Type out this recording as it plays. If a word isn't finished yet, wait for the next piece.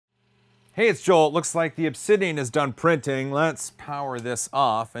Hey, it's Joel. It looks like the Obsidian is done printing. Let's power this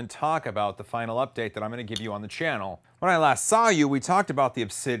off and talk about the final update that I'm going to give you on the channel. When I last saw you, we talked about the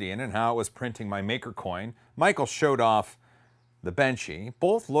Obsidian and how it was printing my maker coin. Michael showed off the Benchy.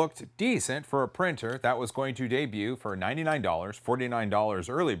 Both looked decent for a printer that was going to debut for $99, $49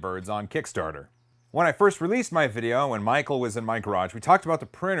 early birds on Kickstarter. When I first released my video, when Michael was in my garage, we talked about the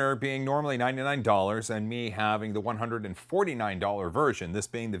printer being normally $99 and me having the $149 version, this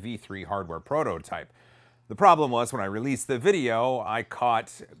being the V3 hardware prototype. The problem was when I released the video, I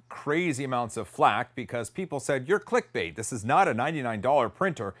caught crazy amounts of flack because people said, "You're clickbait. This is not a $99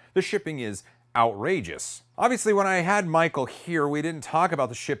 printer. The shipping is outrageous." Obviously, when I had Michael here, we didn't talk about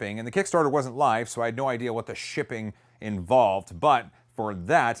the shipping, and the Kickstarter wasn't live, so I had no idea what the shipping involved, but for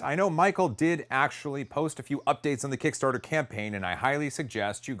that, I know Michael did actually post a few updates on the Kickstarter campaign, and I highly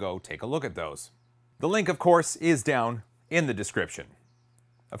suggest you go take a look at those. The link, of course, is down in the description.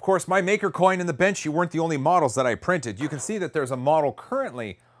 Of course, my maker coin and the Benchy weren't the only models that I printed. You can see that there's a model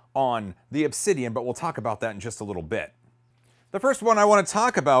currently on the Obsidian, but we'll talk about that in just a little bit. The first one I want to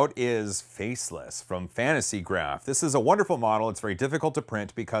talk about is Faceless from Fantasygraph. This is a wonderful model. It's very difficult to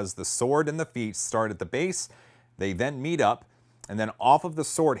print because the sword and the feet start at the base, they then meet up, and then off of the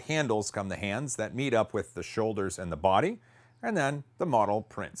sword handles come the hands that meet up with the shoulders and the body, and then the model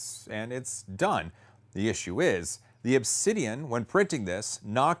prints, and it's done. The issue is, the Obsidian, when printing this,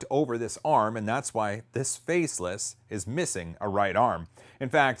 knocked over this arm, and that's why this Faceless is missing a right arm. In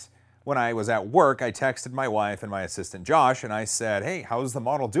fact, when I was at work, I texted my wife and my assistant Josh, and I said, "Hey, how's the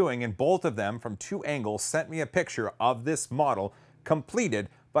model doing?" And both of them, from two angles, sent me a picture of this model completed,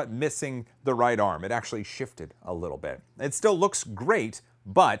 but missing the right arm. It actually shifted a little bit. It still looks great,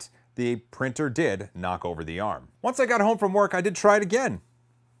 but the printer did knock over the arm. Once I got home from work, I did try it again,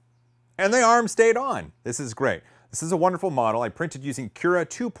 and the arm stayed on. This is great. This is a wonderful model. I printed using Cura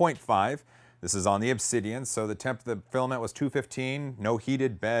 2.5. This is on the Obsidian, so the temp of the filament was 215, no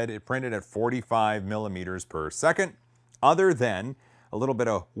heated bed. It printed at 45 millimeters per second, other than a little bit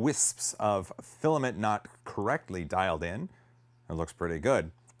of wisps of filament not correctly dialed in. It looks pretty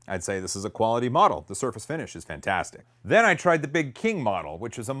good. I'd say this is a quality model. The surface finish is fantastic. Then I tried the Big King model,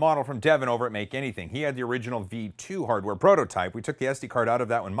 which is a model from Devin over at Make Anything. He had the original V2 hardware prototype. We took the SD card out of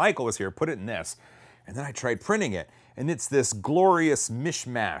that when Michael was here, put it in this, and then I tried printing it. And it's this glorious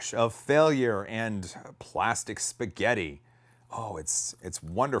mishmash of failure and plastic spaghetti. Oh, it's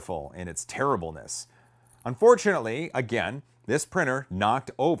wonderful in its terribleness. Unfortunately, again, this printer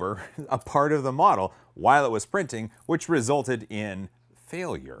knocked over a part of the model while it was printing, which resulted in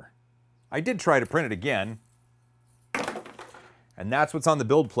failure. I did try to print it again, and that's what's on the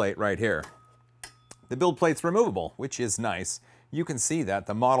build plate right here. The build plate's removable, which is nice. You can see that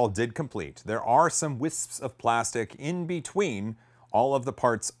the model did complete. There are some wisps of plastic in between all of the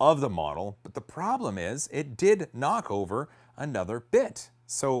parts of the model, but the problem is it did knock over another bit.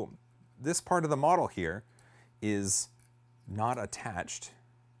 So this part of the model here is not attached,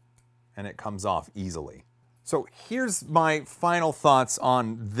 and it comes off easily. So here's my final thoughts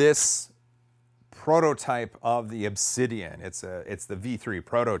on this prototype of the Obsidian. It's the V3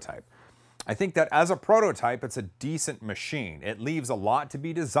 prototype. I think that as a prototype, it's a decent machine. It leaves a lot to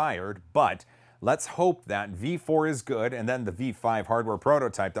be desired, but let's hope that V4 is good, and then the V5 hardware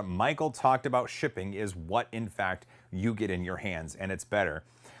prototype that Michael talked about shipping is what, in fact, you get in your hands, and it's better.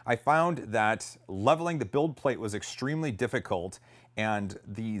 I found that leveling the build plate was extremely difficult, and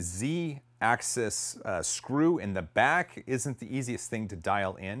the Z-axis screw in the back isn't the easiest thing to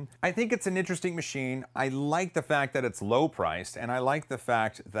dial in. I think it's an interesting machine. I like the fact that it's low priced, and I like the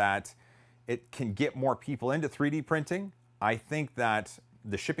fact that it can get more people into 3D printing. I think that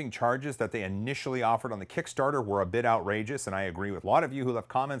the shipping charges that they initially offered on the Kickstarter were a bit outrageous, and I agree with a lot of you who left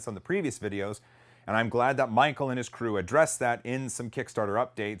comments on the previous videos, and I'm glad that Michael and his crew addressed that in some Kickstarter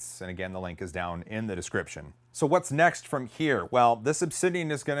updates, and again, the link is down in the description. So what's next from here? Well, this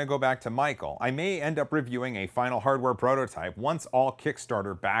Obsidian is going to go back to Michael. I may end up reviewing a final hardware prototype once all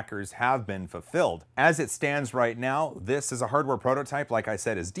Kickstarter backers have been fulfilled. As it stands right now, this is a hardware prototype, like I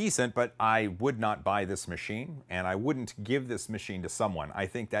said, is decent, but I would not buy this machine, and I wouldn't give this machine to someone. I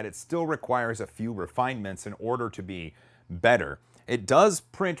think that it still requires a few refinements in order to be better. It does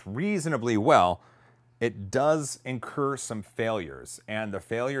print reasonably well. It does incur some failures, and the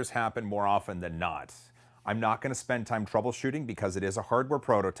failures happen more often than not. I'm not going to spend time troubleshooting because it is a hardware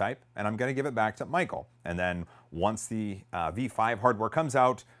prototype, and I'm going to give it back to Michael. And then once the V5 hardware comes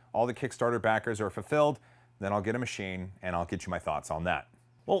out, all the Kickstarter backers are fulfilled, then I'll get a machine and I'll get you my thoughts on that.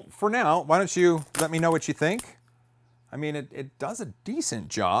 Well, for now, why don't you let me know what you think? I mean, it does a decent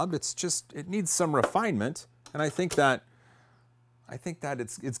job. It's just, it needs some refinement. And I think that I think that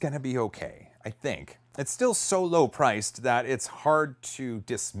it's going to be okay. I think. It's still so low priced that it's hard to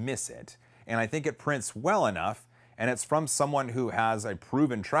dismiss it. And I think it prints well enough, and it's from someone who has a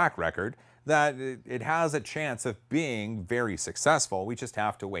proven track record, that it has a chance of being very successful. We just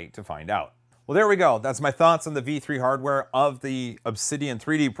have to wait to find out. Well, there we go. That's my thoughts on the V3 hardware of the Obsidian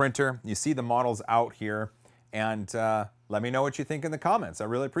 3D printer. You see the models out here, and let me know what you think in the comments. I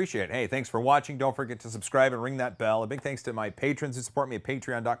really appreciate it. Hey, thanks for watching. Don't forget to subscribe and ring that bell. A big thanks to my patrons who support me at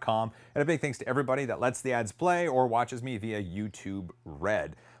patreon.com, and a big thanks to everybody that lets the ads play or watches me via YouTube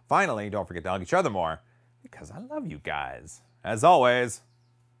Red. Finally, don't forget to hug each other more, because I love you guys. As always,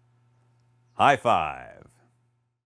 high five.